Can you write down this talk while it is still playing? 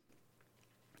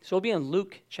So we'll be in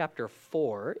Luke chapter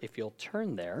 4, if you'll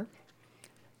turn there.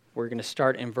 We're going to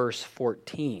start in verse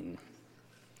 14.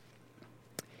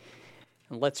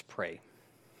 And let's pray.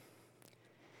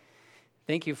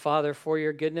 Thank you, Father, for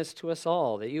your goodness to us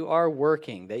all, that you are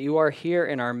working, that you are here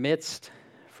in our midst.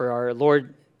 For our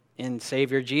Lord and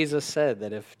Savior Jesus said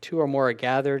that if two or more are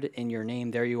gathered in your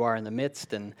name, there you are in the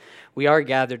midst, and we are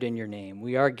gathered in your name.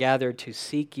 We are gathered to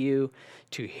seek you,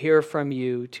 to hear from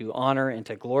you, to honor and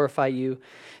to glorify you.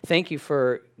 Thank you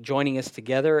for joining us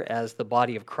together as the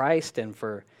body of Christ and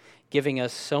for giving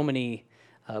us so many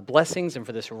blessings and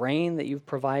for this rain that you've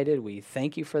provided. We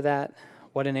thank you for that.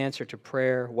 What an answer to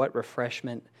prayer, what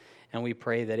refreshment, and we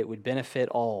pray that it would benefit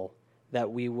all, that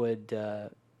we would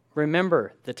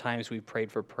remember the times we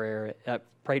prayed for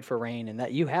rain, and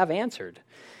that you have answered.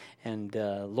 And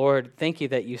Lord, thank you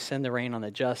that you send the rain on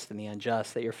the just and the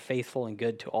unjust, that you're faithful and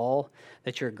good to all,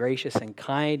 that you're gracious and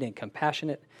kind and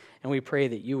compassionate. And we pray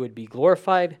that you would be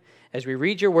glorified as we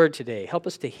read your word today. Help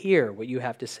us to hear what you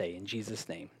have to say in Jesus'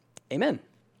 name. Amen.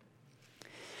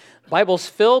 The Bible's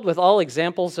filled with all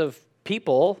examples of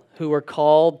people who were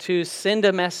called to send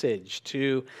a message,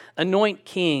 to anoint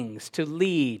kings, to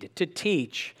lead, to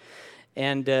teach.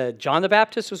 And John the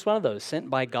Baptist was one of those, sent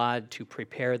by God to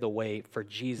prepare the way for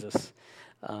Jesus,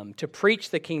 to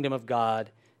preach the kingdom of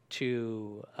God,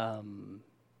 to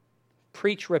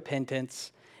preach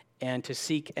repentance, and to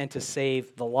seek and to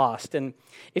save the lost. And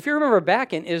if you remember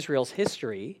back in Israel's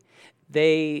history,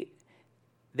 they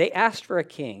asked for a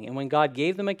king, and when God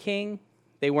gave them a king,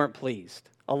 they weren't pleased.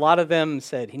 A lot of them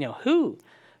said,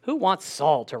 who wants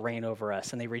Saul to reign over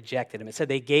us? And they rejected him. It said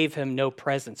they gave him no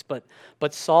presents,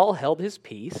 but Saul held his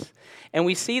peace. And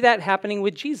we see that happening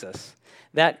with Jesus,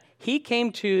 that he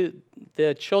came to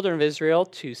the children of Israel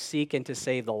to seek and to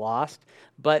save the lost,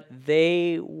 but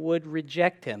they would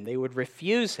reject him. They would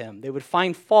refuse him. They would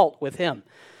find fault with him.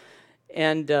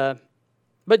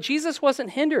 But Jesus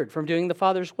wasn't hindered from doing the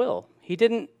Father's will.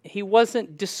 He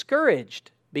wasn't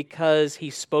discouraged because he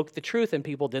spoke the truth and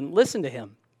people didn't listen to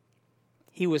him.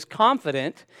 He was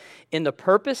confident in the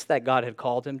purpose that God had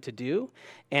called him to do,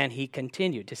 and he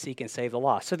continued to seek and save the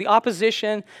lost. So the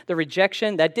opposition, the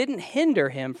rejection, that didn't hinder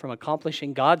him from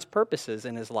accomplishing God's purposes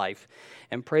in his life.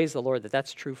 And praise the Lord that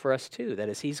that's true for us too, that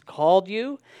as he's called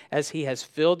you, as he has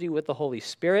filled you with the Holy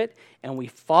Spirit, and we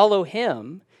follow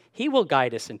him, he will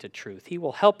guide us into truth. He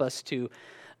will help us to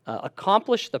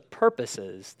accomplish the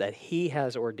purposes that he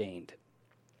has ordained.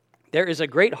 There is a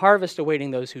great harvest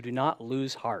awaiting those who do not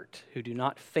lose heart, who do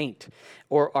not faint,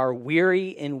 or are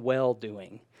weary in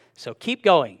well-doing. So keep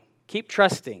going, keep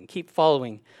trusting, keep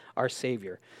following our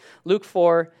Savior. Luke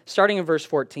 4, starting in verse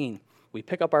 14, we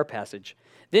pick up our passage.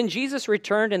 Then Jesus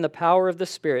returned in the power of the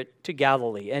Spirit to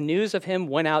Galilee, and news of him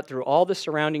went out through all the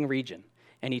surrounding region,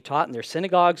 and he taught in their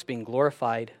synagogues, being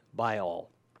glorified by all.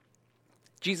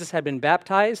 Jesus had been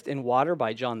baptized in water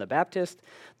by John the Baptist.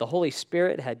 The Holy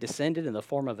Spirit had descended in the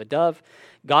form of a dove.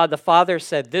 God the Father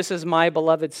said, "This is my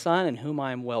beloved Son, in whom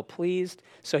I am well pleased."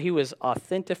 So he was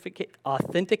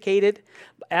authenticated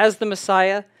as the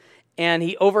Messiah, and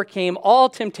he overcame all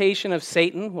temptation of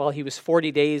Satan while he was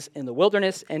 40 days in the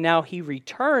wilderness, and now he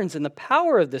returns in the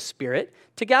power of the Spirit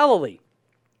to Galilee.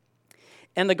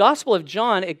 And the Gospel of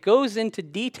John, it goes into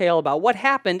detail about what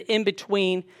happened in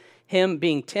between him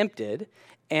being tempted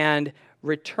and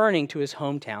returning to his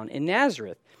hometown in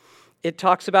Nazareth. It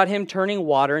talks about him turning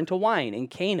water into wine in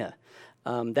Cana,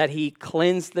 that he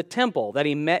cleansed the temple, that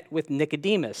he met with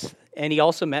Nicodemus, and he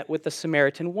also met with the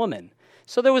Samaritan woman.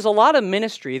 So there was a lot of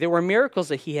ministry. There were miracles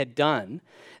that he had done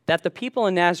that the people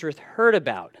in Nazareth heard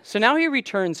about. So now he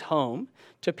returns home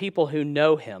to people who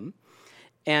know him,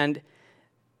 and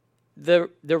the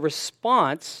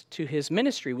response to his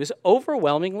ministry was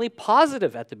overwhelmingly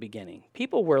positive at the beginning.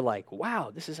 People were like,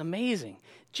 wow, this is amazing.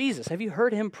 Jesus, have you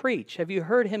heard him preach? Have you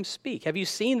heard him speak? Have you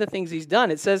seen the things he's done?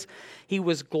 It says he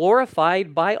was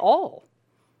glorified by all.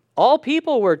 All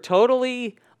people were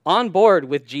totally on board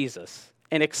with Jesus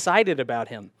and excited about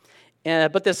him.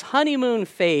 But this honeymoon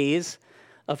phase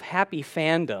of happy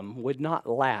fandom would not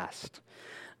last.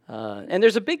 And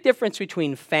there's a big difference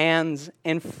between fans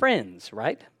and friends,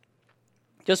 right?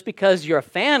 Just because you're a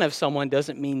fan of someone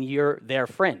doesn't mean you're their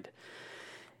friend.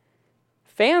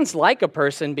 Fans like a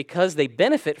person because they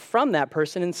benefit from that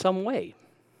person in some way.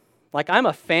 Like I'm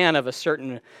a fan of a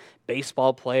certain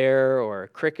baseball player or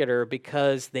cricketer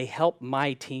because they help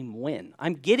my team win.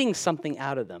 I'm getting something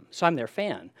out of them, so I'm their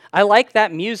fan. I like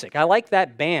that music. I like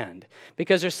that band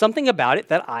because there's something about it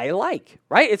that I like,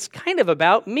 right? It's kind of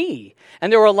about me.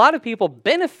 And there were a lot of people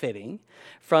benefiting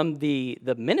from the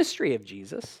ministry of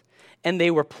Jesus, and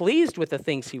they were pleased with the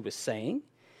things he was saying.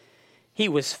 He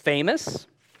was famous.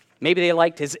 Maybe they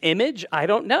liked his image. I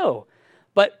don't know.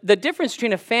 But the difference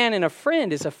between a fan and a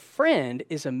friend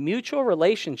is a mutual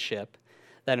relationship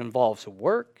that involves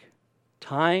work,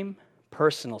 time,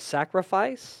 personal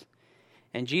sacrifice.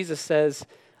 And Jesus says,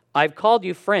 I've called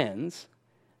you friends,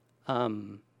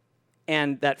 and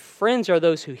that friends are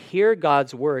those who hear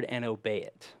God's word and obey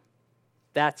it.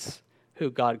 That's who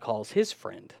God calls his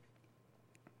friend.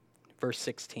 Verse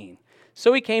 16.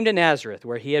 So he came to Nazareth,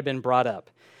 where he had been brought up.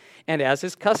 And as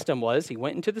his custom was, he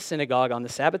went into the synagogue on the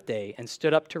Sabbath day and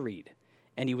stood up to read.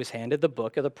 And he was handed the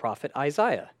book of the prophet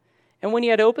Isaiah. And when he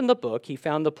had opened the book, he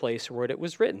found the place where it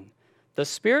was written, The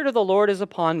Spirit of the Lord is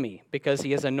upon me, because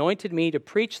he has anointed me to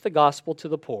preach the gospel to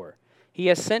the poor. He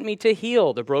has sent me to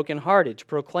heal the brokenhearted, to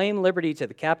proclaim liberty to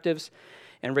the captives,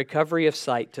 and recovery of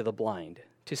sight to the blind,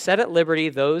 to set at liberty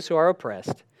those who are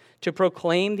oppressed, to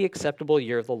proclaim the acceptable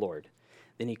year of the Lord.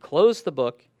 Then he closed the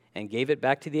book and gave it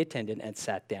back to the attendant and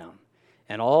sat down.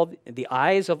 And all the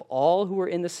eyes of all who were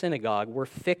in the synagogue were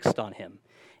fixed on him.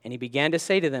 And he began to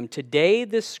say to them, Today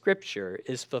this scripture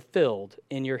is fulfilled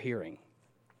in your hearing.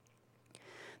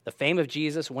 The fame of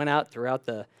Jesus went out throughout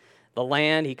the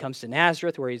land. He comes to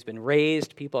Nazareth, where he's been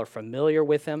raised. People are familiar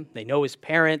with him. They know his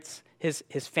parents. His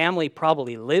family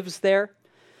probably lives there.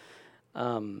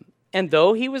 And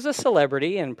though he was a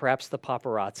celebrity, and perhaps the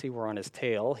paparazzi were on his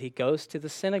tail, he goes to the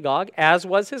synagogue, as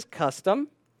was his custom.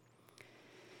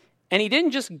 And he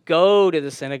didn't just go to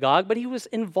the synagogue, but he was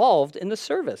involved in the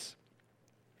service.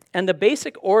 And the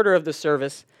basic order of the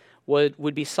service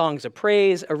would be songs of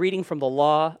praise, a reading from the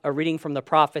law, a reading from the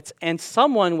prophets, and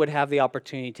someone would have the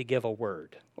opportunity to give a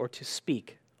word or to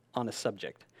speak on a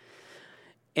subject.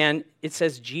 And it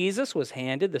says Jesus was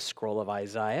handed the scroll of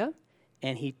Isaiah,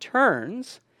 and he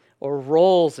turns or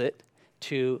rolls it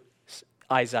to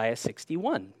Isaiah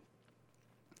 61.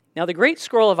 Now, the great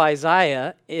scroll of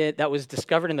Isaiah that was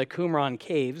discovered in the Qumran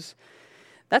caves,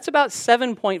 that's about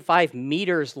 7.5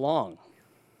 meters long.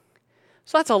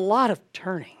 So that's a lot of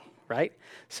turning, right?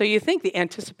 So you think the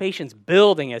anticipation's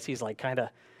building as he's like kind of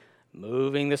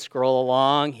moving the scroll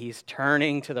along. He's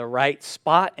turning to the right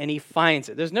spot, and he finds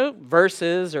it. There's no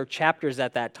verses or chapters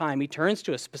at that time. He turns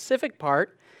to a specific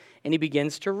part, and he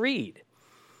begins to read.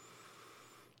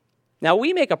 Now,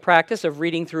 we make a practice of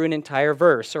reading through an entire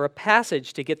verse or a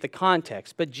passage to get the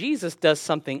context, but Jesus does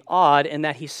something odd in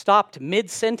that he stopped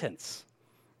mid-sentence,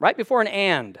 right before an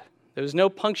and. There was no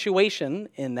punctuation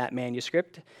in that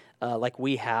manuscript like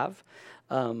we have.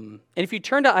 And if you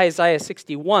turn to Isaiah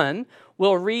 61,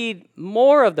 we'll read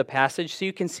more of the passage so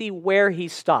you can see where he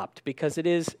stopped, because it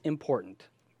is important.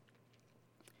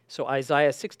 So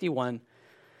Isaiah 61,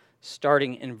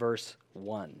 starting in verse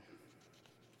 1.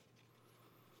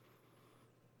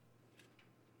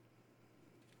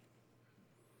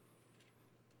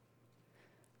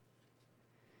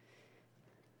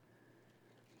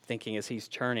 Thinking as he's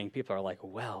turning, people are like,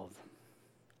 well,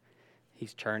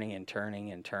 he's turning and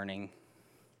turning and turning.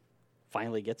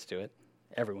 Finally gets to it.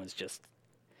 Everyone's just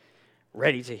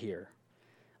ready to hear.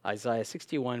 Isaiah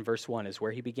 61 verse 1 is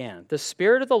where he began. The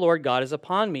Spirit of the Lord God is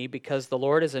upon me, because the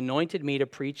Lord has anointed me to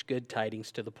preach good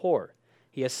tidings to the poor.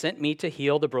 He has sent me to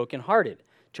heal the brokenhearted,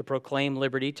 to proclaim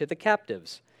liberty to the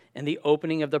captives, and the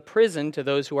opening of the prison to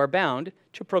those who are bound,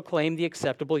 to proclaim the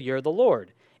acceptable year of the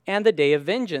Lord, and the day of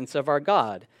vengeance of our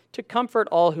God, to comfort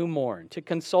all who mourn, to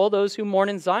console those who mourn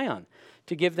in Zion,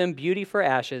 to give them beauty for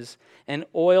ashes and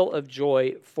oil of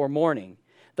joy for mourning,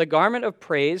 the garment of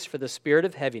praise for the spirit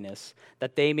of heaviness,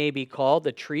 that they may be called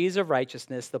the trees of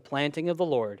righteousness, the planting of the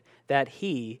Lord, that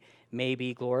he may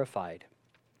be glorified.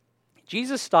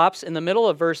 Jesus stops in the middle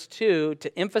of verse 2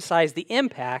 to emphasize the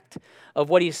impact of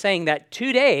what he's saying, that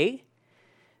today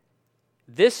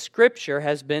this scripture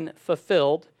has been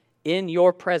fulfilled in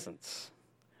your presence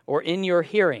or in your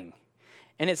hearing.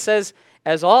 And it says,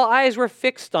 as all eyes were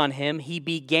fixed on him, he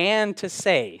began to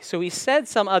say. So he said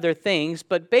some other things,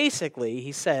 but basically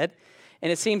he said,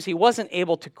 and it seems he wasn't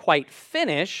able to quite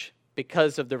finish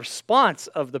because of the response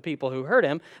of the people who heard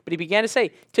him, but he began to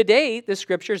say, today the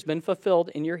scripture has been fulfilled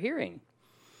in your hearing.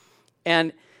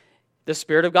 And the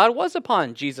Spirit of God was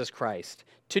upon Jesus Christ.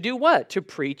 To do what? To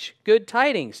preach good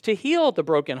tidings, to heal the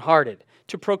brokenhearted,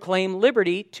 to proclaim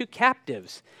liberty to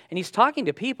captives. And he's talking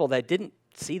to people that didn't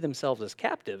see themselves as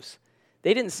captives.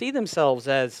 They didn't see themselves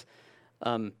as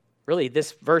really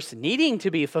this verse needing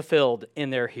to be fulfilled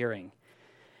in their hearing.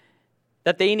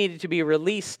 That they needed to be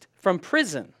released from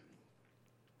prison.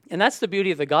 And that's the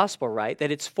beauty of the gospel, right?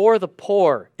 That it's for the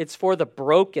poor, it's for the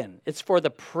broken, it's for the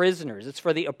prisoners, it's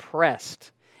for the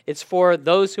oppressed. It's for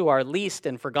those who are least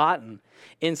and forgotten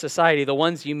in society, the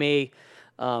ones you may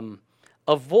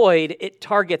avoid. It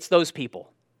targets those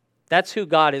people. That's who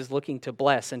God is looking to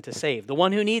bless and to save. The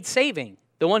one who needs saving,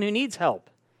 the one who needs help.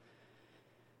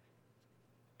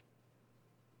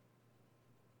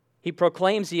 He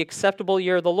proclaims the acceptable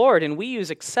year of the Lord, and we use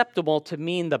acceptable to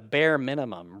mean the bare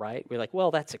minimum, right? We're like,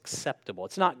 well, that's acceptable.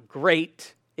 It's not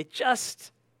great. It's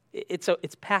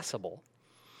passable.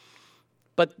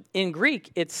 But in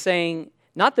Greek, it's saying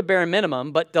not the bare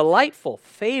minimum, but delightful,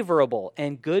 favorable,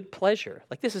 and good pleasure.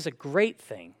 Like, this is a great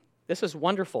thing. This is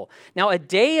wonderful. Now, a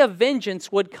day of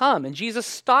vengeance would come, and Jesus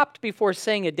stopped before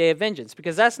saying a day of vengeance,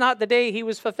 because that's not the day he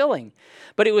was fulfilling.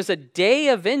 But it was a day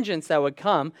of vengeance that would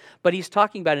come, but he's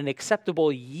talking about an acceptable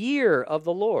year of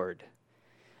the Lord.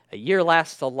 A year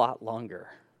lasts a lot longer.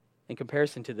 In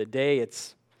comparison to the day,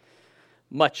 it's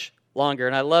much longer.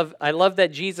 And I love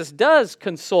that Jesus does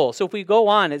console. So if we go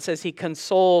on, it says he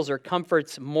consoles or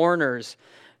comforts mourners.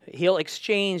 He'll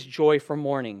exchange joy for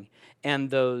mourning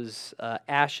and those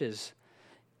ashes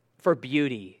for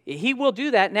beauty. He will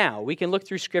do that now. We can look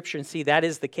through Scripture and see that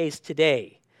is the case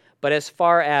today. But as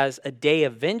far as a day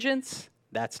of vengeance,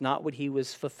 that's not what he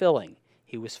was fulfilling.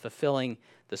 He was fulfilling,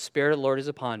 the Spirit of the Lord is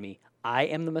upon me. I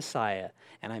am the Messiah,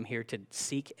 and I'm here to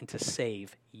seek and to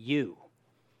save you.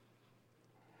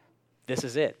 This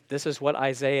is it. This is what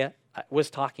Isaiah was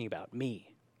talking about, me.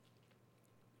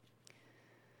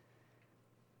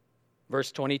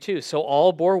 Verse 22, so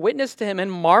all bore witness to him and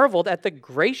marveled at the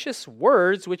gracious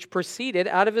words which proceeded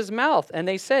out of his mouth. And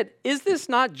they said, is this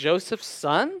not Joseph's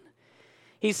son?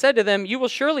 He said to them, you will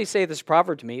surely say this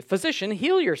proverb to me, physician,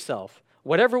 heal yourself.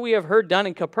 Whatever we have heard done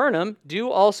in Capernaum,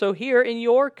 do also here in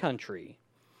your country.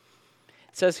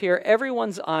 It says here,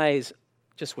 everyone's eyes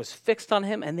just was fixed on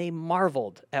him, and they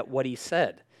marveled at what he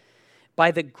said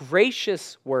by the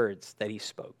gracious words that he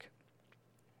spoke.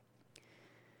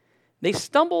 They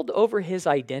stumbled over his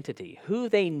identity, who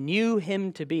they knew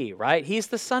him to be, right? He's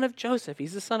the son of Joseph.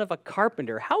 He's the son of a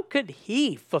carpenter. How could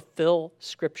he fulfill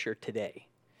Scripture today?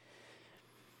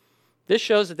 This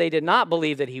shows that they did not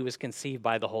believe that he was conceived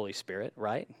by the Holy Spirit,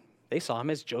 right? They saw him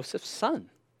as Joseph's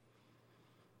son.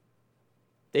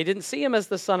 They didn't see him as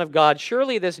the Son of God.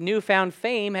 Surely this newfound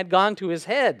fame had gone to his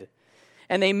head.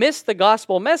 And they missed the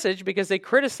gospel message because they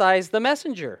criticized the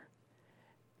messenger.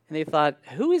 And they thought,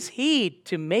 who is he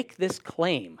to make this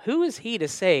claim? Who is he to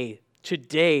say,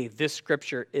 today this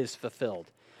Scripture is fulfilled?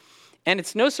 And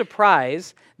it's no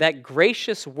surprise that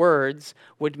gracious words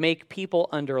would make people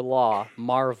under law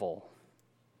marvel.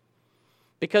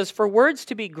 Because for words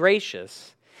to be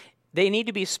gracious, they need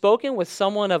to be spoken with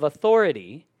someone of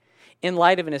authority in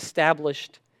light of an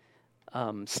established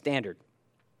standard.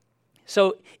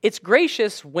 So it's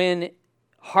gracious when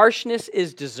harshness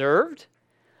is deserved,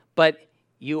 but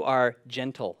you are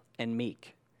gentle and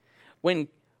meek. When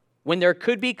there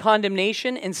could be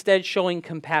condemnation, instead showing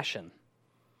compassion.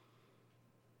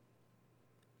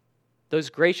 Those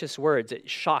gracious words, it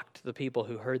shocked the people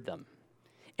who heard them.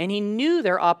 And he knew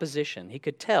their opposition. He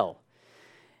could tell.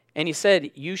 And he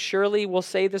said, you surely will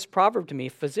say this proverb to me,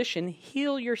 physician,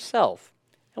 heal yourself.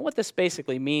 And what this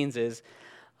basically means is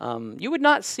you would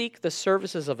not seek the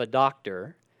services of a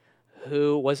doctor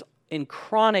who was in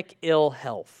chronic ill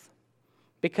health,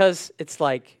 because it's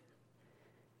like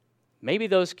maybe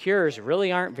those cures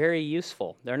really aren't very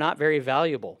useful. They're not very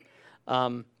valuable.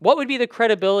 What would be the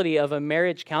credibility of a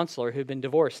marriage counselor who'd been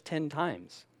divorced 10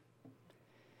 times?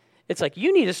 It's like,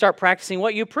 you need to start practicing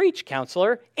what you preach,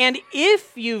 counselor. And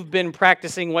if you've been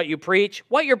practicing what you preach,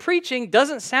 what you're preaching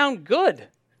doesn't sound good,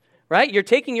 right? You're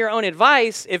taking your own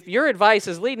advice. If your advice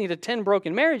is leading to 10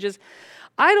 broken marriages,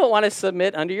 I don't want to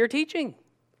submit under your teaching.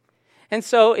 And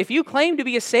so if you claim to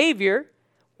be a savior,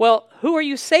 well, who are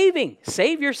you saving?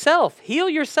 Save yourself. Heal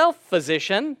yourself,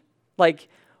 physician. Like,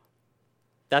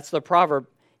 that's the proverb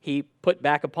he put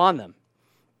back upon them.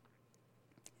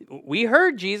 We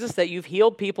heard, Jesus, that you've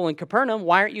healed people in Capernaum.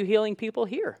 Why aren't you healing people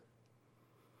here?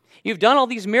 You've done all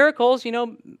these miracles,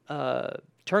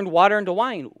 turned water into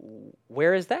wine.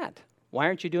 Where is that? Why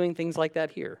aren't you doing things like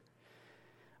that here?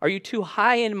 Are you too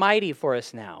high and mighty for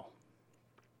us now?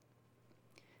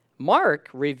 Mark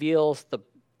reveals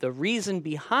the reason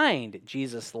behind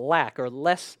Jesus' lack or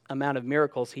less amount of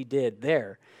miracles he did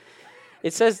there.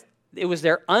 It says it was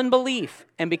their unbelief,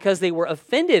 and because they were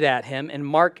offended at him in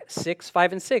Mark 6,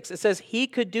 5, and 6, it says he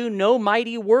could do no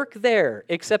mighty work there,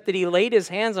 except that he laid his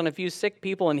hands on a few sick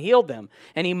people and healed them,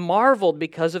 and he marveled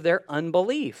because of their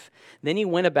unbelief. Then he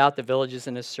went about the villages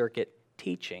in his circuit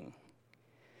teaching.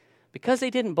 Because they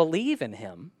didn't believe in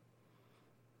him,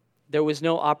 there was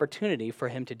no opportunity for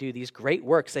him to do these great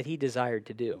works that he desired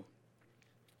to do.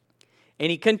 And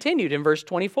he continued in verse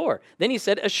 24. Then he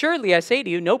said, assuredly, I say to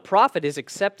you, no prophet is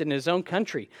accepted in his own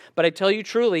country. But I tell you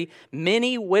truly,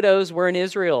 many widows were in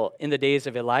Israel in the days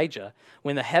of Elijah,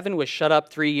 when the heaven was shut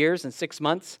up 3 years and 6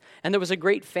 months, and there was a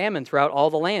great famine throughout all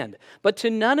the land. But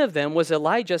to none of them was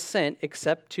Elijah sent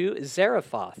except to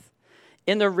Zarephath,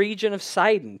 in the region of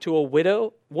Sidon, to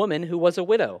a woman who was a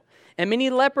widow. And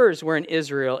many lepers were in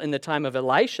Israel in the time of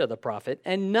Elisha the prophet,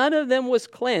 and none of them was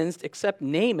cleansed except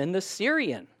Naaman the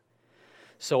Syrian.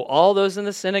 So all those in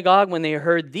the synagogue, when they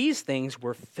heard these things,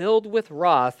 were filled with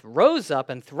wrath, rose up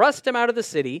and thrust him out of the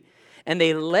city, and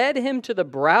they led him to the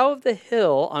brow of the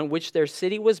hill on which their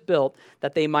city was built,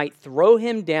 that they might throw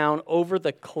him down over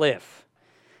the cliff.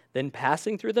 Then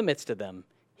passing through the midst of them,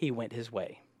 he went his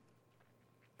way.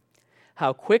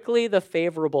 How quickly the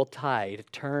favorable tide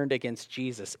turned against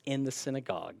Jesus in the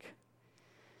synagogue.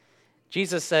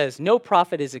 Jesus says, no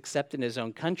prophet is accepted in his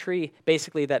own country.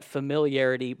 Basically, that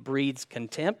familiarity breeds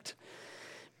contempt.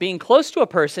 Being close to a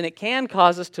person, it can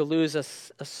cause us to lose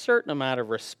a certain amount of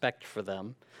respect for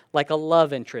them, like a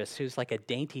love interest who's like a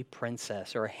dainty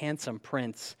princess or a handsome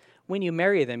prince. When you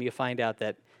marry them, you find out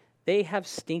that they have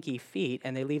stinky feet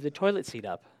and they leave the toilet seat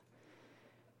up.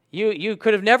 You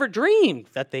could have never dreamed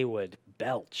that they would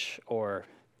belch or,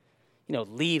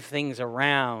 leave things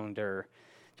around or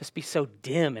just be so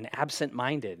dim and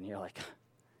absent-minded. And you're like,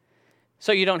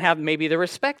 so you don't have maybe the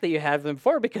respect that you had them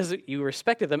before because you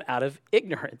respected them out of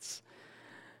ignorance.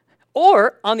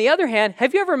 Or, on the other hand,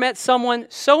 have you ever met someone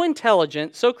so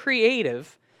intelligent, so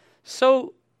creative,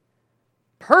 so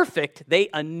perfect, they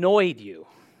annoyed you?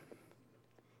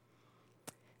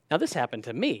 Now, this happened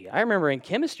to me. I remember in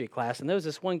chemistry class, and there was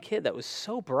this one kid that was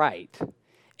so bright.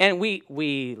 And we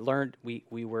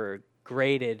were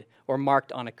graded or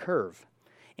marked on a curve.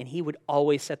 And he would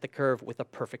always set the curve with a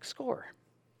perfect score.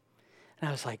 And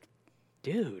I was like,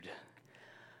 dude,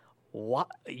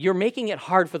 you're making it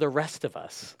hard for the rest of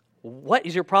us. What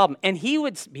is your problem? And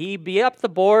he'd be up the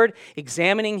board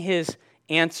examining his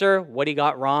answer, what he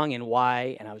got wrong and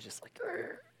why. And I was just like,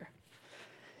 Grr.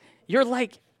 You're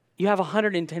like, you have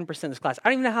 110% of this class. I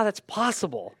don't even know how that's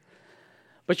possible.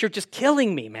 But you're just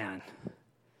killing me, man.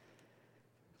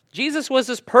 Jesus was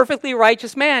this perfectly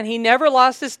righteous man. He never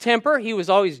lost his temper. He was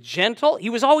always gentle. He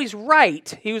was always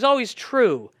right. He was always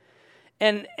true.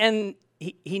 And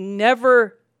he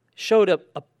never showed a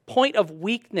point of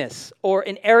weakness or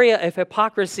an area of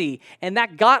hypocrisy. And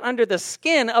that got under the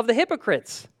skin of the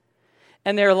hypocrites.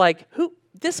 And they're like,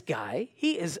 this guy,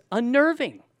 he is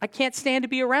unnerving. I can't stand to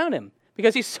be around him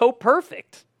because he's so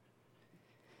perfect.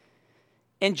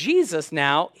 And Jesus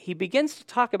now, he begins to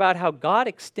talk about how God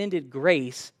extended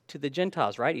grace to the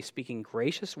Gentiles, right? He's speaking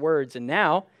gracious words. And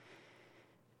now,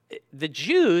 the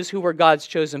Jews, who were God's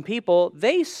chosen people,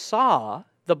 they saw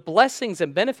the blessings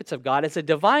and benefits of God as a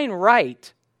divine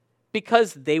right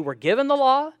because they were given the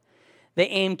law, they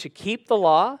aimed to keep the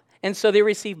law, and so they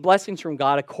received blessings from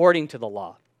God according to the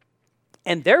law.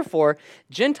 And therefore,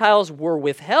 Gentiles were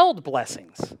withheld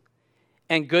blessings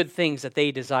and good things that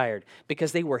they desired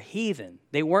because they were heathen.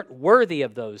 They weren't worthy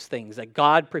of those things that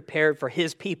God prepared for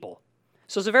his people.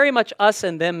 So it's a very much us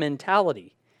and them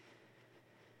mentality.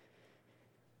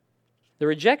 The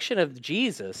rejection of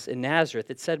Jesus in Nazareth,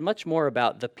 it said much more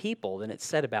about the people than it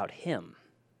said about him,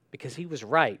 because he was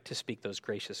right to speak those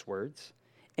gracious words.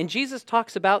 And Jesus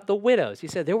talks about the widows. He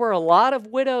said there were a lot of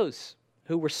widows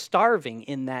who were starving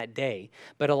in that day,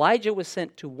 but Elijah was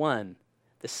sent to one,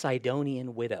 the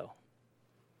Sidonian widow.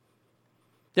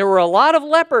 There were a lot of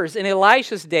lepers in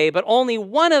Elisha's day, but only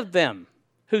one of them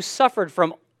who suffered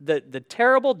from the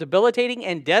terrible, debilitating,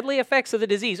 and deadly effects of the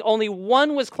disease. Only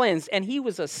one was cleansed, and he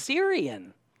was a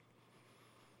Syrian.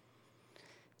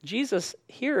 Jesus'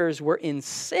 hearers were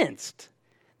incensed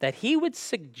that he would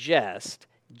suggest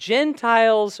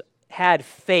Gentiles had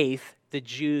faith the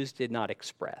Jews did not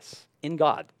express in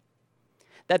God.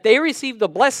 That they received the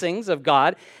blessings of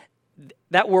God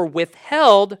that were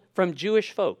withheld from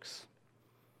Jewish folks.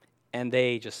 And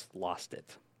they just lost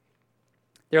it.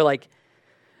 They're like,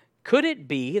 could it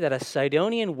be that a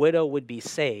Sidonian widow would be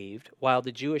saved while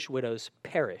the Jewish widows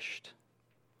perished?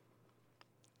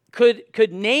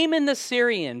 Could Naaman the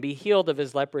Syrian be healed of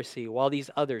his leprosy while these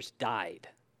others died?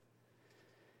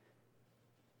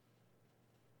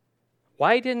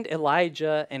 Why didn't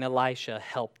Elijah and Elisha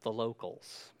help the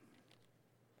locals?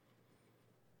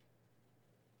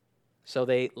 So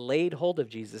they laid hold of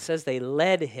Jesus. It says they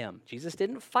led him. Jesus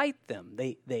didn't fight them.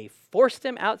 They forced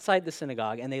him outside the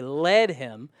synagogue, and they led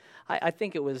him, I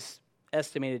think it was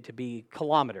estimated to be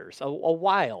kilometers, a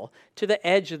while, to the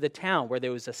edge of the town where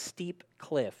there was a steep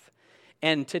cliff.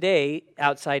 And today,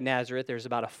 outside Nazareth, there's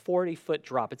about a 40-foot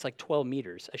drop. It's like 12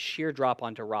 meters, a sheer drop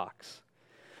onto rocks,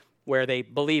 where they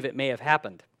believe it may have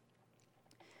happened.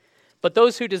 But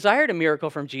those who desired a miracle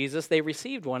from Jesus, they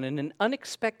received one in an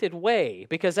unexpected way,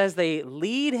 because as they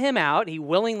lead him out, he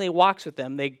willingly walks with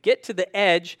them. They get to the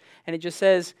edge, and it just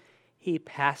says, he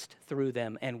passed through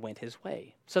them and went his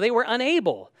way. So they were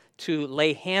unable to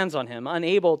lay hands on him,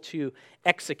 unable to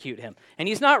execute him. And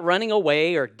he's not running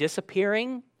away or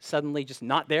disappearing, suddenly just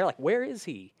not there. Like, where is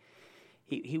he?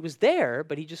 He was there,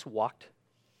 but he just walked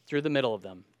through the middle of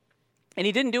them. And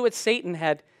he didn't do what Satan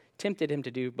had tempted him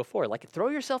to do before. Like, throw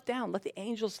yourself down, let the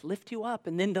angels lift you up,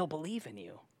 and then they'll believe in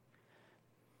you.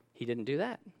 He didn't do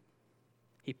that.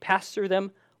 He passed through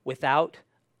them without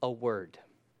a word.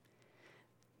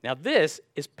 Now, this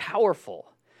is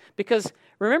powerful, because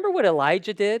remember what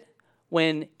Elijah did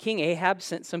when King Ahab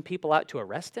sent some people out to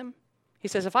arrest him? He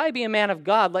says, if I be a man of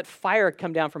God, let fire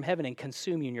come down from heaven and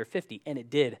consume you and your 50. And it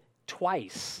did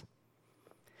twice.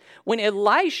 When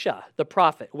Elisha, the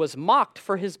prophet, was mocked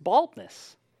for his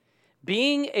baldness,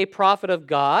 being a prophet of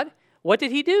God, what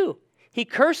did he do? He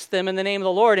cursed them in the name of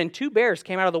the Lord, and 2 bears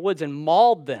came out of the woods and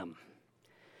mauled them.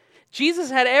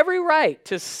 Jesus had every right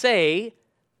to say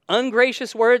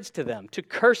ungracious words to them, to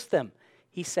curse them.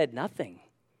 He said nothing.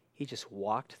 He just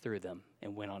walked through them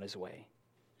and went on his way,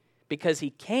 because he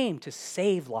came to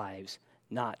save lives,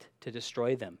 not to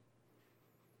destroy them.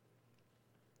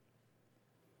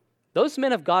 Those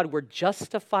men of God were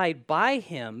justified by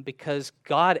him because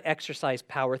God exercised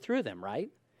power through them, right?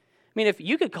 I mean, if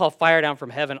you could call fire down from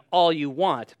heaven all you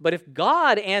want, but if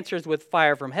God answers with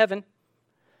fire from heaven,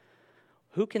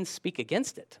 who can speak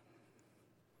against it?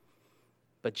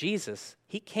 But Jesus,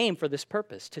 he came for this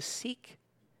purpose, to seek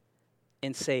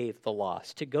and save the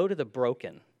lost, to go to the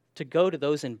broken, to go to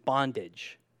those in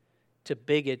bondage, to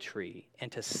bigotry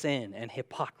and to sin and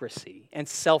hypocrisy and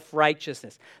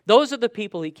self-righteousness. Those are the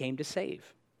people he came to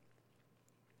save.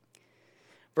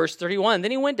 Verse 31, then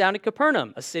he went down to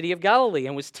Capernaum, a city of Galilee,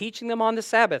 and was teaching them on the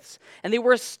Sabbaths. And they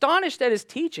were astonished at his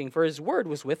teaching, for his word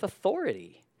was with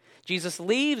authority. Jesus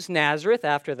leaves Nazareth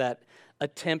after that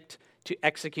attempt to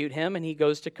execute him, and he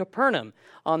goes to Capernaum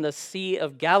on the Sea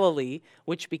of Galilee,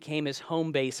 which became his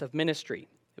home base of ministry.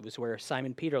 It was where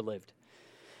Simon Peter lived.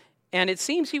 And it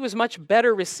seems he was much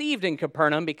better received in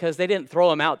Capernaum, because they didn't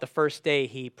throw him out the first day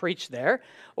he preached there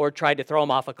or tried to throw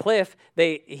him off a cliff.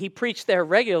 He preached there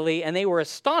regularly, and they were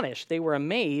astonished. They were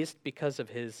amazed because of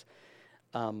his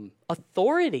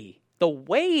authority. The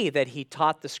way that he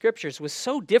taught the scriptures was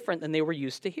so different than they were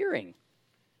used to hearing.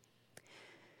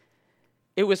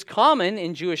 It was common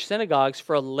in Jewish synagogues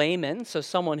for a layman, so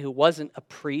someone who wasn't a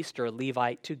priest or a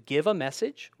Levite, to give a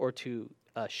message or to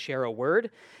share a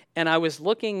word. And I was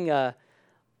looking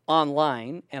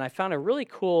online, and I found a really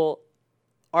cool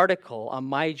article on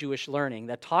My Jewish Learning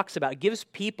that talks about, gives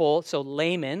people, so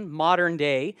laymen, modern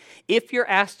day, if you're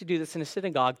asked to do this in a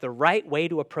synagogue, the right way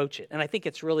to approach it. And I think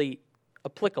it's really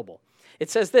applicable. It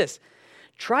says this: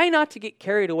 try not to get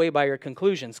carried away by your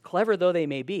conclusions, clever though they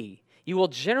may be. You will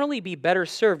generally be better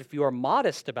served if you are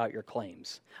modest about your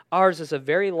claims. Ours is a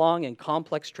very long and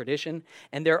complex tradition,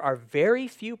 and there are very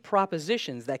few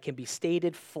propositions that can be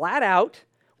stated flat out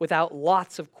without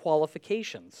lots of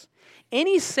qualifications.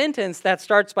 Any sentence that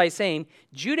starts by saying,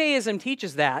 Judaism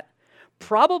teaches that,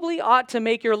 probably ought to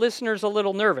make your listeners a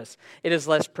little nervous. It is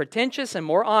less pretentious and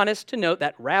more honest to note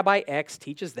that Rabbi X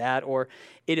teaches that, or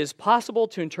it is possible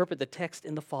to interpret the text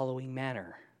in the following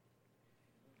manner.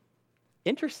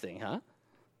 Interesting, huh?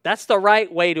 That's the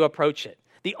right way to approach it.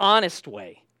 The honest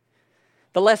way.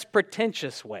 The less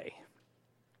pretentious way.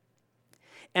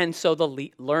 And so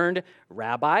the learned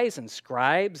rabbis and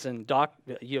scribes and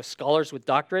scholars with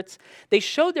doctorates, they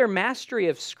showed their mastery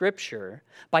of Scripture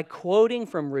by quoting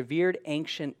from revered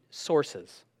ancient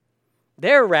sources.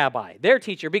 Their rabbi, their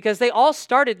teacher, because they all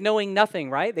started knowing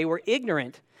nothing, right? They were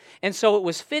ignorant. And so it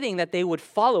was fitting that they would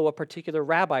follow a particular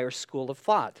rabbi or school of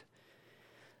thought.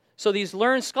 So these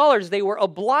learned scholars, they were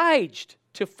obliged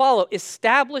to follow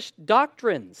established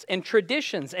doctrines and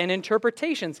traditions and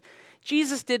interpretations.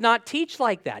 Jesus did not teach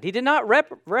like that. He did not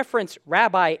reference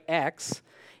Rabbi X.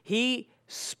 He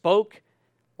spoke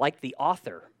like the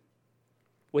author,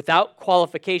 without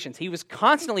qualifications. He was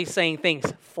constantly saying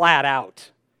things flat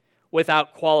out,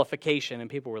 without qualification. And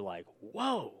people were like,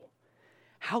 whoa,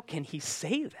 how can he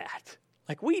say that?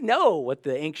 Like, we know what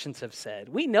the ancients have said.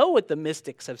 We know what the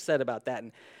mystics have said about that.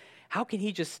 And how can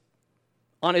he just,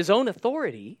 on his own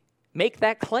authority, make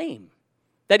that claim?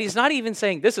 That he's not even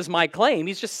saying, this is my claim.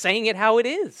 He's just saying it how it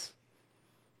is.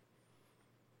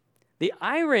 The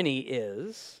irony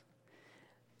is,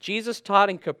 Jesus taught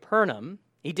in Capernaum,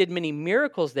 He did many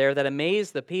miracles there that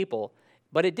amazed the people,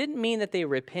 but it didn't mean that they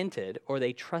repented or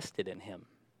they trusted in him.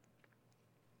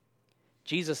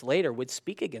 Jesus later would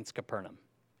speak against Capernaum,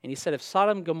 and he said, if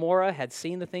Sodom and Gomorrah had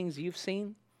seen the things you've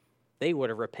seen, they would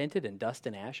have repented in dust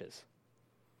and ashes.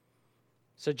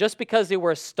 So just because they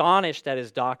were astonished at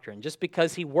his doctrine, just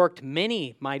because he worked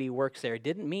many mighty works there,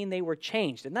 didn't mean they were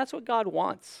changed. And that's what God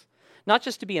wants. Not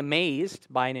just to be amazed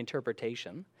by an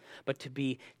interpretation, but to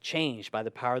be changed by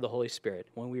the power of the Holy Spirit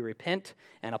when we repent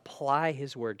and apply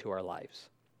his word to our lives.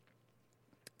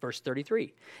 Verse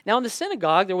 33. Now in the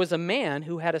synagogue there was a man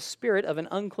who had a spirit of an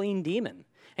unclean demon,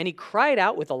 and he cried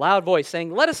out with a loud voice,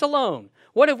 saying, let us alone.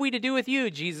 What have we to do with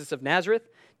you, Jesus of Nazareth?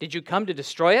 Did you come to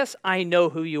destroy us? I know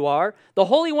who you are, the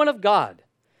Holy One of God.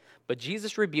 But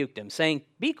Jesus rebuked him, saying,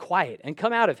 be quiet and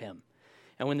come out of him.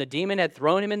 And when the demon had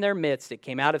thrown him in their midst, it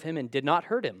came out of him and did not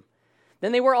hurt him.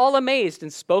 Then they were all amazed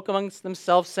and spoke amongst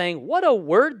themselves, saying, what a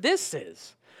word this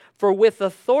is! For with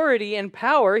authority and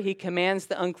power he commands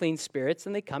the unclean spirits,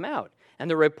 and they come out. And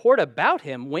the report about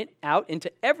him went out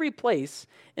into every place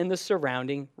in the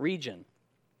surrounding region.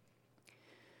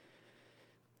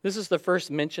 This is the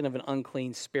first mention of an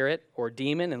unclean spirit or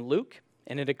demon in Luke,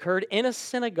 and it occurred in a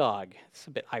synagogue. It's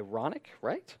a bit ironic,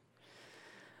 right?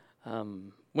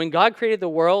 When God created the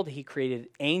world, he created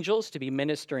angels to be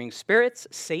ministering spirits,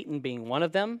 Satan being one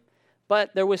of them,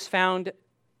 but there was found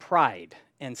pride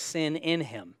and sin in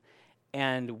him.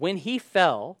 And when he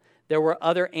fell, there were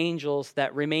other angels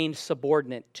that remained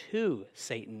subordinate to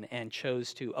Satan and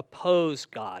chose to oppose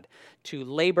God, to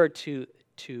labor to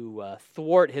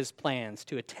thwart his plans,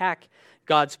 to attack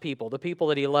God's people, the people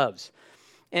that he loves.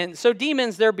 And so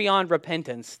demons, they're beyond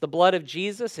repentance. The blood of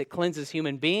Jesus, it cleanses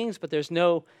human beings, but there's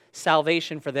no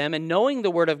salvation for them. And knowing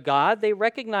the word of God, they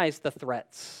recognize the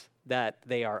threats that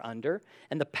they are under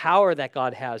and the power that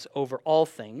God has over all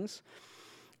things.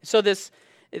 So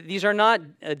these are not,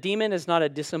 a demon is not a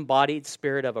disembodied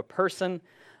spirit of a person,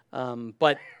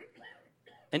 but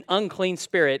an unclean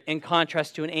spirit in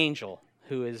contrast to an angel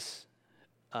who is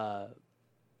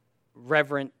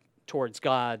reverent towards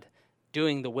God,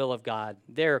 doing the will of God.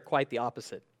 They're quite the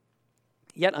opposite,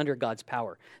 yet under God's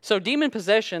power. So demon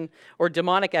possession or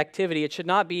demonic activity, it should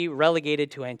not be relegated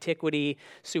to antiquity,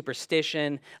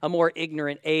 superstition, a more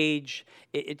ignorant age.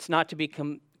 It's not to be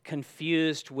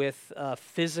confused with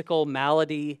physical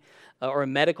malady or a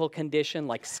medical condition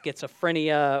like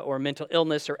schizophrenia or mental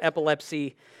illness or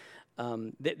epilepsy.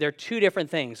 They're two different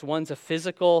things. One's a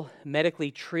physical,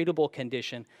 medically treatable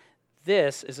condition.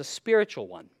 This is a spiritual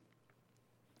one.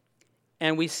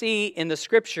 And we see in the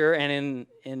scripture and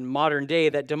in modern day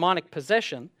that demonic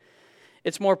possession,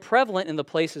 it's more prevalent in the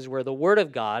places where the word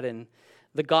of God and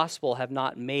the gospel have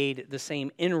not made the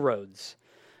same inroads.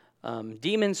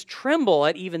 Demons tremble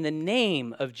at even the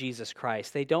name of Jesus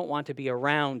Christ. They don't want to be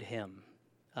around him.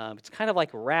 It's kind of like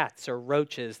rats or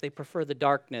roaches. They prefer the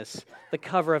darkness, the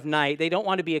cover of night. They don't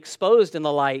want to be exposed in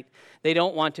the light. They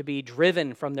don't want to be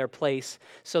driven from their place,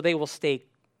 so they will stay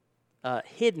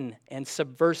hidden and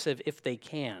subversive if they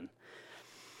can.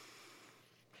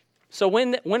 So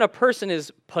when a person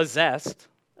is possessed,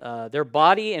 their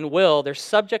body and will, they're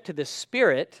subject to this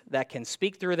spirit that can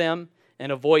speak through them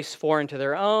and a voice foreign to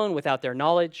their own without their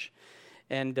knowledge.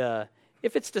 And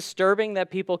if it's disturbing that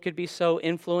people could be so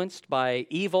influenced by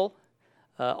evil,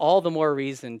 all the more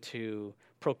reason to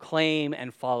proclaim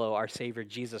and follow our Savior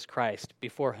Jesus Christ,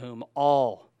 before whom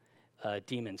all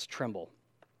demons tremble.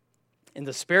 In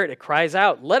the spirit, it cries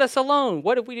out, let us alone.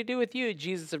 What have we to do with you,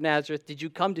 Jesus of Nazareth? Did you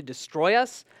come to destroy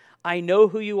us? I know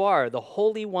who you are, the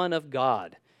Holy One of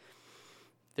God.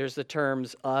 There's the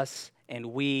terms us and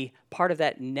we, part of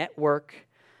that network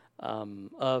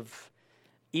of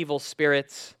evil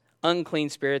spirits, unclean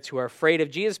spirits who are afraid of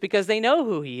Jesus because they know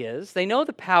who he is. They know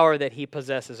the power that he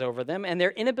possesses over them and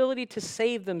their inability to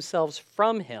save themselves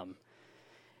from him.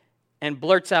 And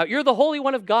blurts out, you're the Holy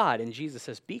One of God. And Jesus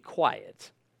says, be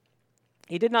quiet.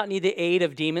 He did not need the aid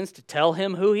of demons to tell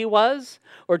him who he was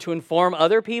or to inform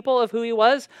other people of who he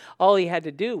was. All he had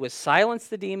to do was silence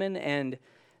the demon and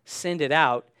send it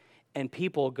out. And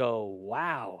people go,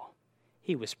 wow,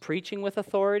 he was preaching with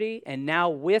authority. And now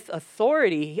with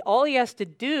authority, all he has to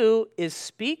do is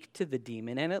speak to the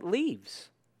demon and it leaves.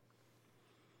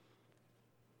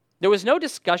 There was no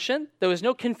discussion. There was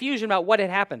no confusion about what had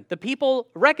happened. The people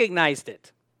recognized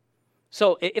it.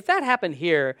 So if that happened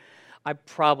here,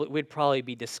 we'd probably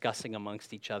be discussing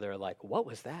amongst each other, like, what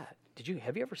was that?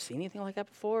 Have you ever seen anything like that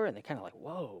before? And they're kind of like,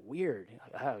 whoa, weird.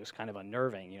 It was kind of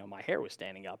unnerving. My hair was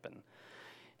standing up and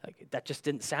that just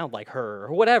didn't sound like her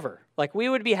or whatever. Like we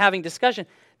would be having discussion.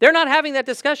 They're not having that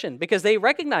discussion because they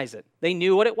recognize it. They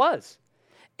knew what it was.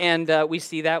 And we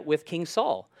see that with King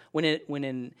Saul. When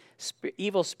an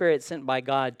evil spirit sent by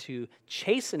God to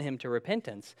chasten him to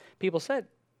repentance, people said,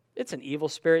 it's an evil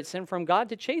spirit sent from God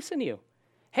to chasten you.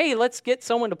 Hey, let's get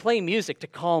someone to play music to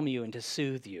calm you and to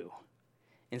soothe you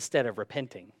instead of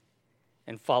repenting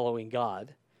and following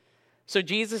God. So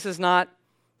Jesus is not,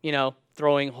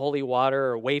 throwing holy water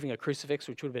or waving a crucifix,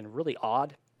 which would have been really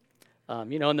odd,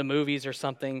 in the movies or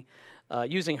something,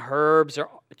 using herbs or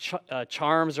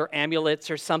charms or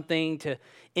amulets or something to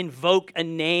invoke a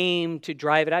name to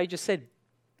drive it out. He just said,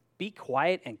 be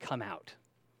quiet and come out.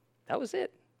 That was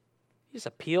it. He just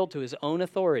appealed to his own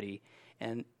authority,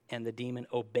 and the demon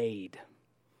obeyed.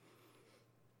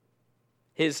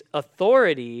 His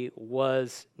authority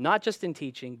was not just in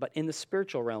teaching, but in the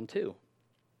spiritual realm too.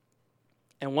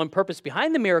 And one purpose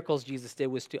behind the miracles Jesus did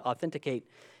was to authenticate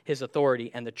his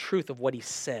authority and the truth of what he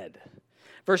said.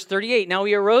 Verse 38, now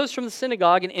he arose from the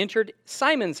synagogue and entered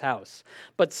Simon's house.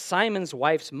 But Simon's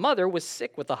wife's mother was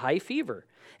sick with a high fever,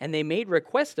 and they made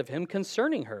request of him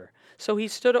concerning her. So he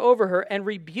stood over her and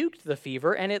rebuked the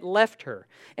fever, and it left her.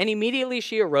 And immediately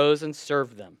she arose and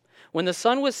served them. When the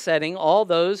sun was setting, all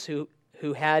those who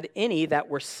had any that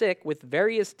were sick with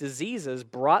various diseases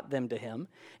brought them to him,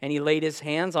 and he laid his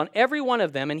hands on every one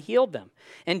of them and healed them.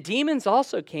 And demons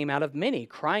also came out of many,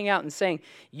 crying out and saying,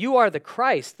 you are the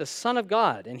Christ, the Son of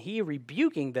God. And he,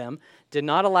 rebuking them, did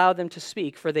not allow them to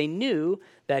speak, for they knew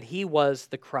that he was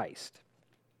the Christ.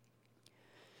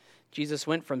 Jesus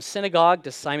went from synagogue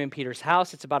to Simon Peter's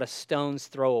house. It's about a stone's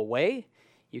throw away.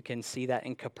 You can see that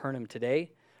in Capernaum today,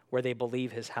 where they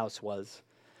believe his house was.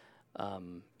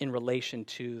 In relation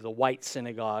to the white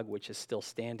synagogue, which is still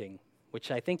standing,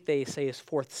 which I think they say is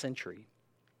 4th century.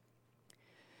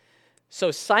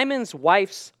 So Simon's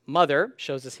wife's mother,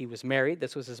 shows us he was married.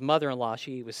 This was his mother-in-law.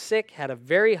 She was sick, had a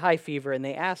very high fever, and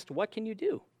they asked, what can you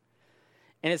do?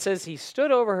 And it says he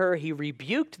stood over her, he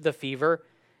rebuked the fever,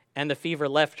 and the fever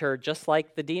left her just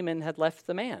like the demon had left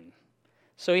the man.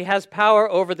 So he has power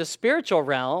over the spiritual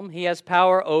realm. He has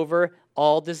power over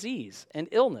all disease and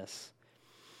illness.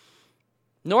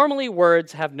 Normally,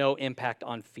 words have no impact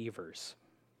on fevers.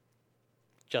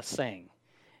 Just saying.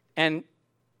 And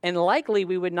likely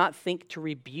we would not think to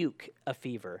rebuke a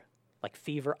fever. Like,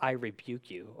 fever, I rebuke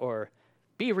you. Or,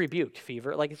 be rebuked,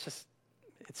 fever. Like,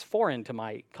 it's foreign to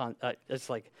my, it's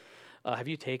like, have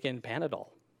you taken Panadol?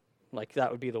 Like, that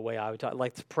would be the way I would talk.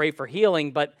 Like, to pray for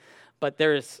healing, but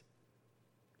there's,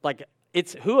 like,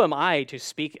 it's, who am I to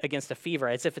speak against a fever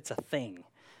as if it's a thing?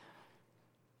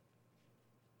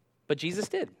 But Jesus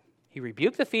did. He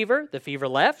rebuked the fever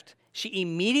left, she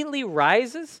immediately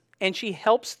rises, and she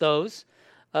helps those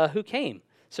who came.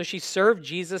 So she served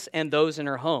Jesus and those in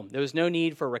her home. There was no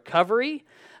need for recovery.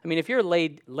 I mean, if you're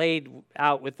laid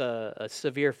out with a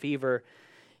severe fever,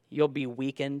 you'll be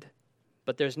weakened,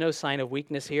 but there's no sign of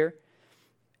weakness here.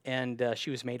 And she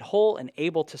was made whole and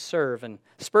able to serve. And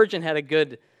Spurgeon had a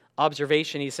good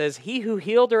observation. He says, he who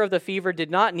healed her of the fever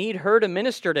did not need her to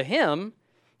minister to him.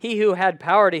 He who had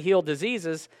power to heal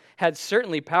diseases had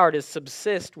certainly power to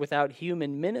subsist without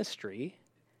human ministry.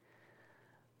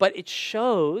 But it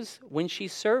shows when she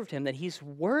served him that he's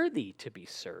worthy to be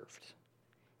served.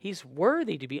 He's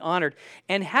worthy to be honored.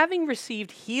 And having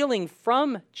received healing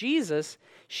from Jesus,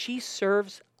 she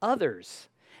serves others.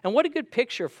 And what a good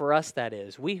picture for us that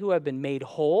is. We who have been made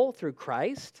whole through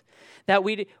Christ, that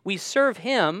we serve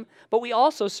him, but we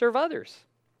also serve others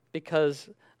because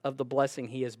of the blessing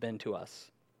he has been to us.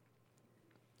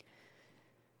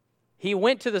 He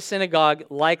went to the synagogue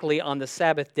likely on the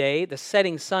Sabbath day. The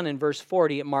setting sun in verse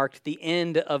 40, it marked the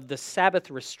end of the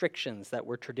Sabbath restrictions that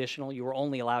were traditional. You were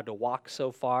only allowed to walk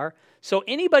so far. So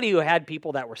anybody who had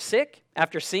people that were sick,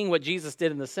 after seeing what Jesus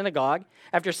did in the synagogue,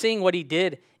 after seeing what he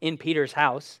did in Peter's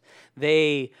house,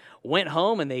 they went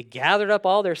home and they gathered up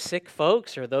all their sick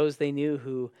folks or those they knew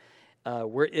who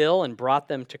were ill and brought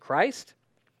them to Christ.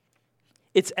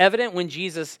 It's evident when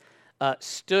Jesus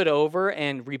stood over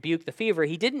and rebuked the fever,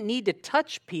 he didn't need to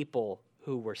touch people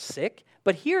who were sick,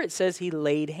 but here it says he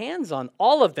laid hands on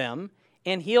all of them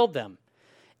and healed them.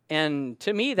 And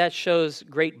to me, that shows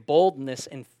great boldness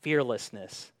and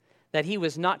fearlessness, that he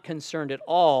was not concerned at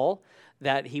all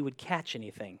that he would catch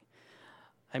anything.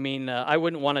 I mean, I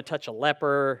wouldn't want to touch a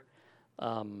leper,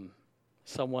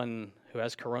 someone who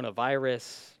has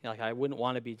coronavirus. I wouldn't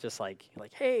want to be just like,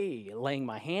 hey, laying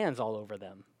my hands all over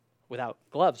them without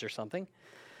gloves or something.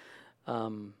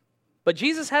 But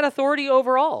Jesus had authority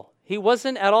over all. He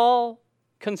wasn't at all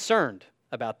concerned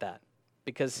about that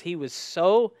because he was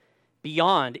so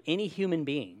beyond any human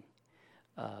being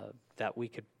that we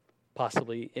could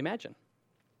possibly imagine.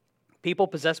 People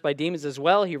possessed by demons as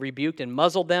well, he rebuked and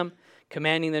muzzled them,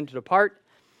 commanding them to depart.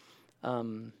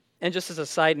 And just as a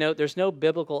side note, there's no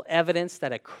biblical evidence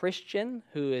that a Christian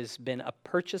who has been a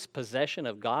purchased possession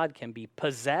of God can be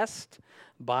possessed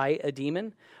by a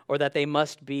demon, or that they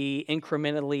must be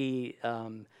incrementally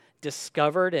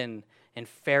discovered and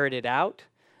ferreted out.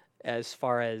 As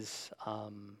far as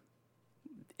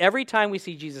every time we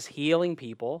see Jesus healing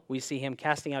people, we see him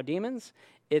casting out demons,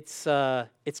 it's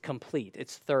complete,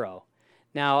 it's thorough.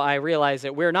 Now, I realize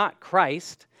that we're not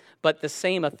Christ, but the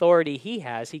same authority he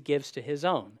has, he gives to his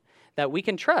own. That we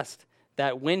can trust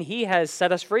that when he has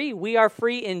set us free, we are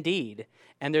free indeed.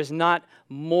 And there's not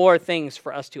more things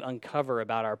for us to uncover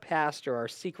about our past or our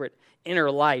secret inner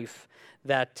life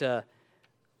that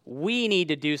we need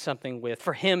to do something with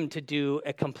for him to do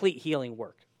a complete healing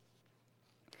work.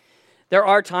 There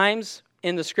are times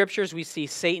in the scriptures we see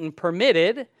Satan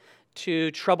permitted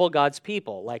to trouble God's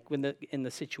people, like in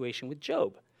the situation with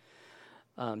Job.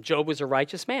 Job was a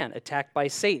righteous man, attacked by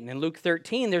Satan. In Luke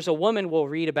 13, there's a woman we'll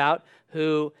read about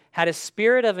who had a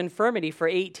spirit of infirmity for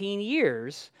 18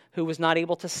 years who was not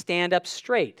able to stand up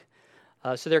straight.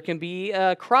 So there can be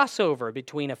a crossover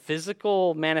between a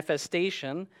physical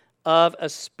manifestation of a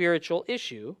spiritual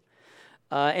issue.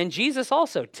 And Jesus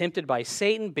also, tempted by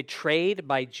Satan, betrayed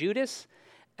by Judas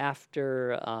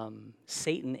after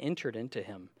Satan entered into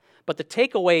him. But the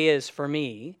takeaway is, for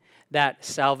me, that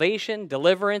salvation,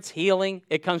 deliverance, healing,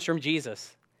 it comes from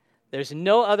Jesus. There's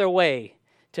no other way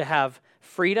to have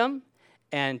freedom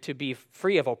and to be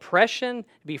free of oppression,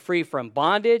 to be free from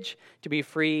bondage, to be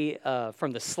free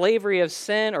from the slavery of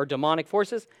sin or demonic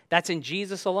forces. That's in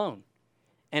Jesus alone.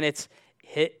 And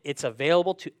it's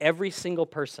available to every single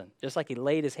person, just like he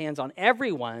laid his hands on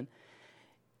everyone.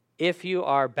 If you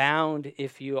are bound,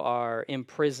 if you are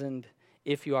imprisoned,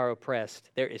 if you are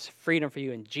oppressed, there is freedom for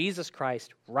you in Jesus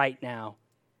Christ right now.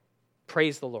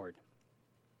 Praise the Lord.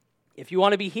 If you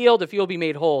want to be healed, if you will be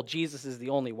made whole, Jesus is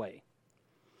the only way.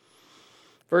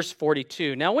 Verse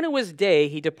 42, now when it was day,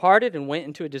 he departed and went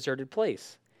into a deserted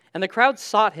place. And the crowd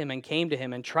sought him and came to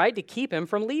him and tried to keep him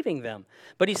from leaving them.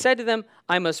 But he said to them,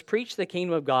 I must preach the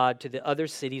kingdom of God to the other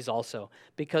cities also,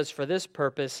 because for this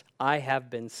purpose I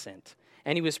have been sent.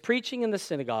 And he was preaching in the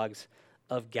synagogues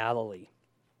of Galilee.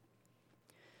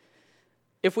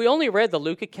 If we only read the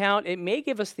Luke account, it may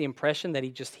give us the impression that he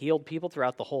just healed people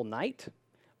throughout the whole night,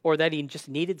 or that he just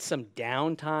needed some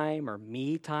downtime or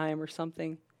me time or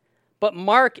something. But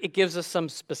Mark, it gives us some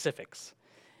specifics.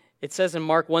 It says in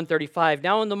Mark 1:35,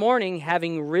 now in the morning,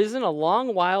 having risen a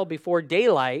long while before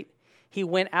daylight, he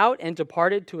went out and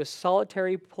departed to a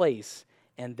solitary place,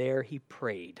 and there he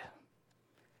prayed.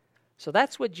 So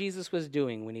that's what Jesus was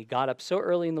doing when he got up so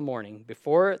early in the morning,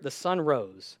 before the sun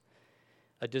rose,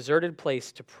 a deserted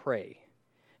place to pray.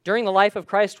 During the life of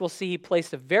Christ, we'll see he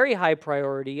placed a very high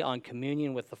priority on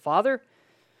communion with the Father,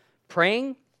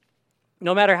 praying,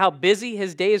 no matter how busy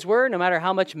his days were, no matter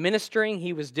how much ministering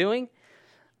he was doing.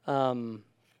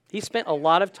 He spent a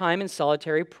lot of time in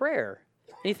solitary prayer.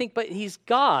 And you think, but he's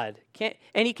God,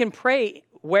 and he can pray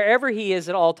wherever he is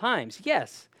at all times.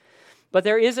 Yes, but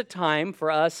there is a time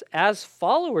for us as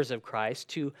followers of Christ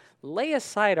to lay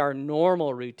aside our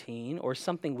normal routine or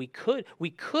something we could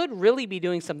really be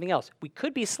doing something else. We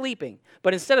could be sleeping,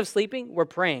 but instead of sleeping, we're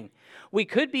praying. We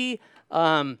could be,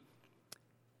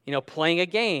 playing a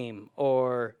game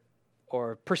or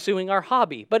pursuing our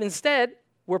hobby, but instead,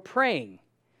 we're praying.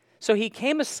 So he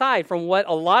came aside from what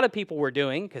a lot of people were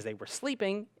doing because they were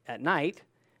sleeping at night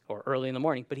or early in the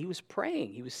morning, but he was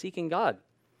praying. He was seeking God.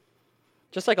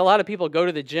 Just like a lot of people go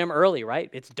to the gym early, right?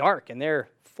 It's dark and they're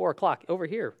 4 o'clock. Over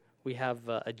here, we have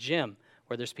a gym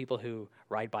where there's people who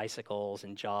ride bicycles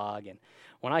and jog. And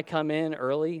when I come in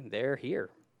early, they're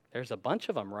here. There's a bunch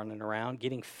of them running around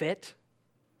getting fit.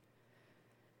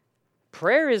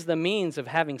 Prayer is the means of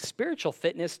having spiritual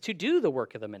fitness to do the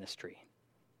work of the ministry.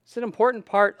 It's an important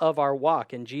part of our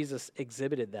walk, and Jesus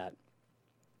exhibited that.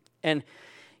 And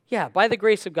yeah, by the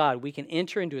grace of God, we can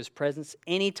enter into his presence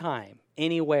anytime,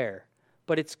 anywhere.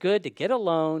 But it's good to get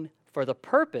alone for the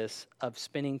purpose of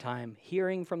spending time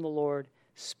hearing from the Lord,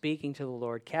 speaking to the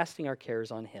Lord, casting our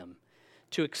cares on him,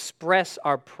 to express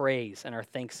our praise and our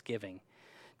thanksgiving,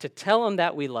 to tell him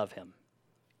that we love him.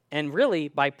 And really,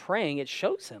 by praying, it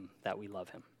shows him that we love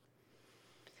him.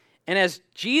 And as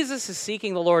Jesus is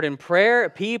seeking the Lord in prayer,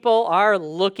 people are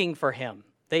looking for him.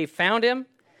 They found him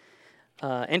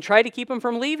and tried to keep him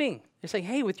from leaving. They're saying,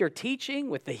 hey, with your teaching,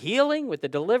 with the healing, with the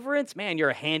deliverance, man,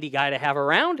 you're a handy guy to have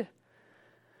around.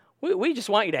 We just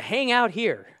want you to hang out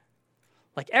here.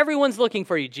 Like everyone's looking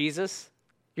for you, Jesus.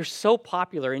 You're so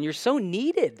popular and you're so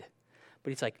needed.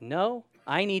 But he's like, no,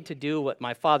 I need to do what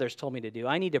my Father's told me to do.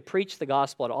 I need to preach the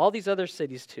gospel to all these other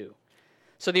cities too.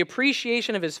 So the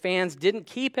appreciation of his fans didn't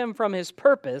keep him from his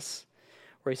purpose,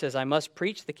 where he says, I must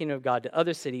preach the kingdom of God to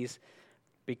other cities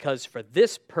because for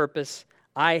this purpose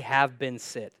I have been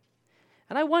sent.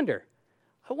 And I wonder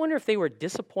if they were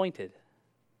disappointed.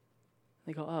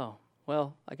 They go, oh,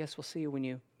 well, I guess we'll see you when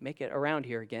you make it around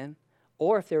here again.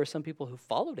 Or if there were some people who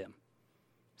followed him.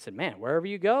 Said, man, wherever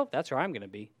you go, that's where I'm going to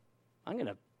be. I'm going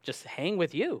to just hang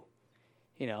with you.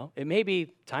 You know, it may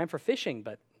be time for fishing,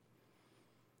 but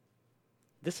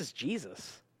this is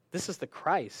Jesus. This is the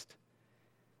Christ.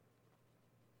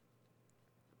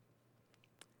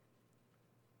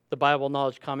 The Bible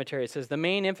Knowledge Commentary says, the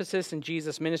main emphasis in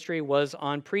Jesus' ministry was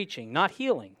on preaching, not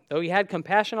healing. Though he had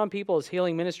compassion on people, his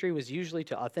healing ministry was usually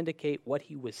to authenticate what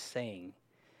he was saying.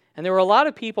 And there were a lot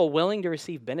of people willing to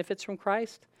receive benefits from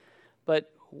Christ,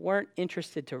 but weren't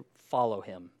interested to follow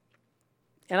him.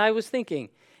 And I was thinking,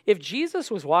 if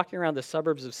Jesus was walking around the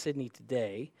suburbs of Sydney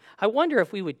today, I wonder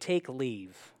if we would take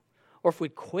leave or if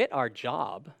we'd quit our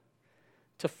job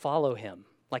to follow him,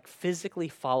 like physically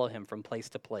follow him from place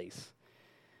to place.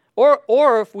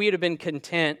 Or if we'd have been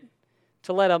content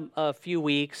to let a few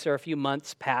weeks or a few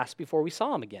months pass before we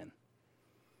saw him again.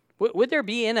 Would there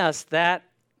be in us that,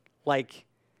 like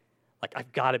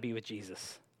I've got to be with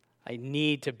Jesus. I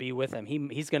need to be with him.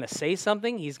 He's going to say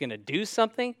something. He's going to do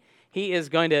something. He is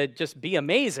going to just be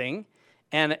amazing.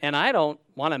 And I don't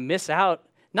want to miss out,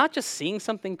 not just seeing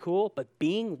something cool, but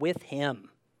being with him.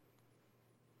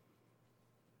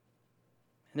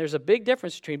 And there's a big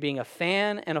difference between being a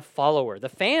fan and a follower. The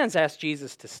fans asked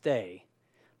Jesus to stay,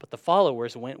 but the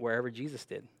followers went wherever Jesus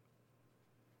did.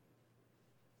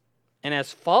 And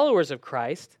as followers of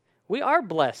Christ, we are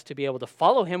blessed to be able to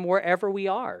follow him wherever we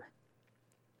are.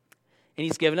 And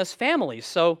he's given us families,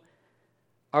 so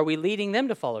are we leading them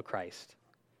to follow Christ?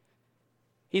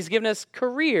 He's given us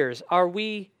careers. Are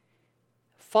we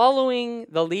following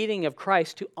the leading of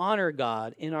Christ to honor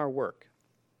God in our work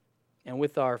and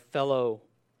with our fellow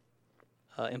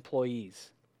employees?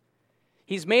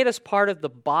 He's made us part of the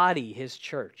body, his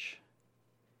church.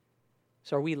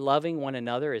 So are we loving one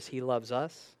another as he loves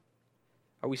us?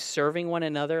 Are we serving one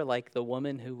another like the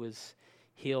woman who was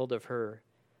healed of her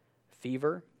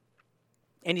fever?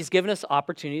 And he's given us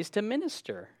opportunities to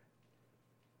minister.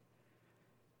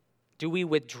 Do we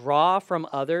withdraw from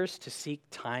others to seek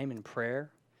time in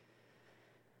prayer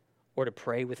or to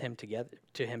pray with him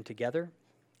together?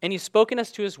 And he's spoken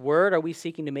us to his word. Are we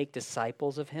seeking to make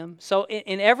disciples of him? So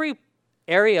in every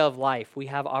area of life, we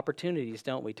have opportunities,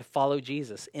 don't we, to follow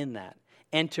Jesus in that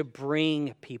and to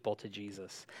bring people to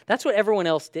Jesus. That's what everyone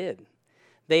else did.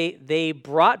 They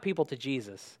brought people to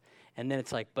Jesus, and then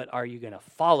it's like, but are you going to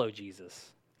follow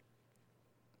Jesus?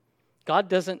 God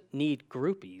doesn't need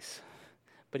groupies,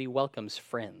 but he welcomes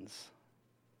friends.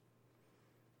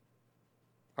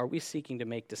 Are we seeking to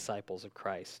make disciples of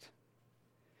Christ?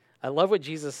 I love what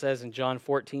Jesus says in John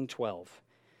 14:12.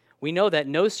 We know that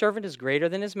no servant is greater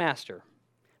than his master.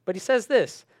 But he says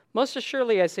this, most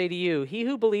assuredly I say to you, he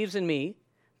who believes in me,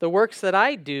 the works that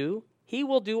I do, he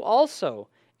will do also.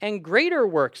 And greater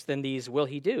works than these will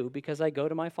he do, because I go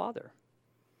to my Father.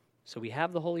 So we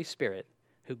have the Holy Spirit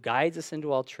who guides us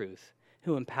into all truth,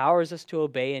 who empowers us to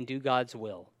obey and do God's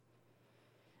will.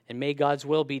 And may God's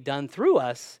will be done through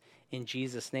us in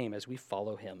Jesus' name as we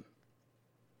follow him.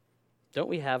 Don't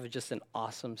we have just an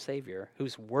awesome Savior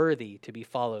who's worthy to be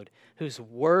followed, who's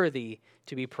worthy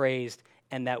to be praised,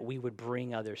 and that we would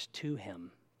bring others to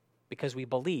him because we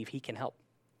believe he can help.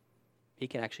 He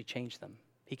can actually change them.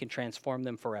 He can transform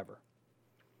them forever.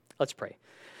 Let's pray.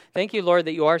 Thank you, Lord,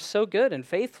 that you are so good and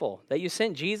faithful, that you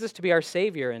sent Jesus to be our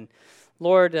Savior. And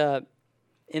Lord,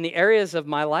 in the areas of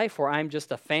my life where I'm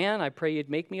just a fan, I pray you'd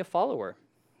make me a follower,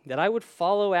 that I would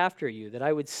follow after you, that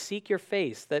I would seek your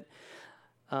face, that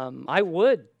I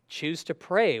would choose to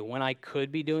pray when I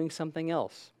could be doing something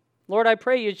else. Lord, I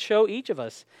pray you'd show each of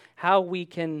us how we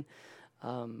can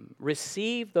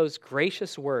receive those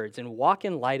gracious words and walk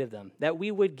in light of them, that we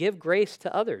would give grace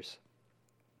to others,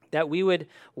 that we would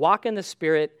walk in the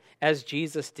Spirit as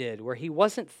Jesus did, where he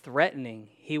wasn't threatening,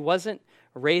 he wasn't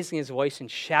raising his voice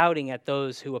and shouting at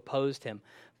those who opposed him,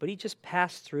 but he just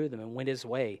passed through them and went his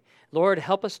way. Lord,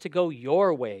 help us to go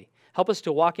your way. Help us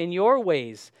to walk in your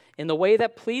ways, in the way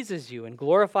that pleases you and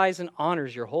glorifies and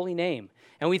honors your holy name.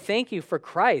 And we thank you for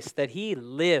Christ, that he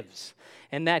lives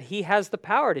and that he has the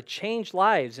power to change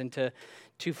lives and to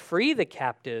free the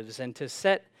captives and to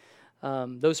set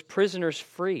those prisoners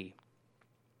free.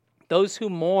 Those who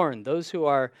mourn, those who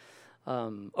are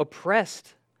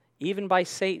oppressed, even by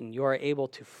Satan, you are able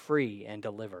to free and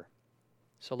deliver.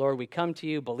 So Lord, we come to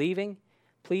you believing.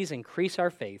 Please increase our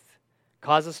faith.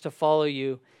 Cause us to follow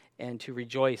you and to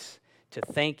rejoice, to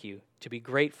thank you, to be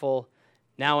grateful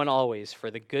now and always for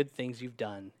the good things you've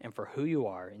done and for who you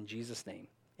are. In Jesus' name,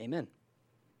 amen.